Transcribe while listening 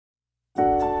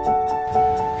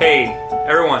Hey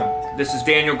everyone, this is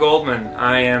Daniel Gouldman.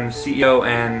 I am CEO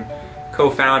and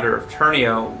co-founder of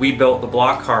Ternio. We built the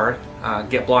BlockCard,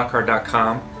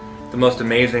 getblockcard.com, the most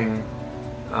amazing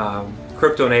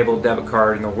crypto-enabled debit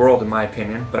card in the world in my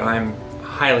opinion, but I'm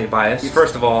highly biased.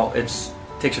 First of all, it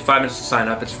takes you 5 minutes to sign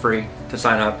up. It's free to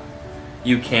sign up.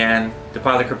 You can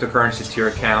deposit cryptocurrencies to your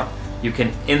account. You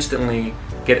can instantly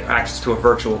get access to a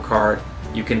virtual card.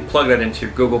 You can plug that into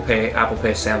your Google Pay, Apple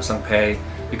Pay, Samsung Pay.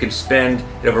 You can spend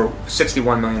at over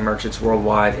 61 million merchants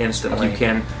worldwide instantly.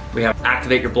 We have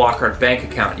activate your BlockCard bank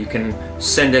account. You can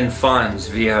send in funds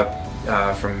via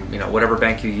from whatever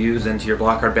bank you use into your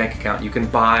BlockCard bank account. You can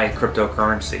buy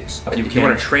cryptocurrencies. If you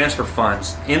want to transfer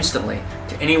funds instantly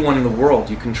to anyone in the world,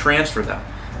 you can transfer them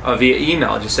via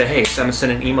email. Just say, hey, I'm going to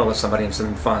send an email to somebody and send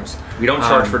them funds. We don't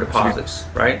charge for deposits,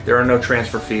 right? There are no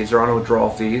transfer fees. There are no withdrawal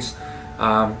fees.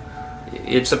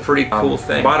 It's a pretty cool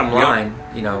thing. Bottom line,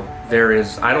 there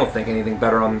is, I don't think, anything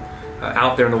better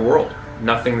out there in the world.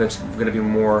 Nothing that's going to be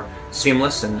more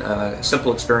seamless and a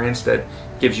simple experience that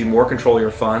gives you more control of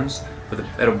your funds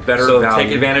at a better value. So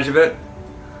take advantage of it.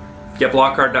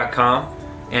 Getblockcard.com,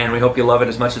 and we hope you love it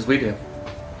as much as we do.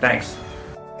 Thanks.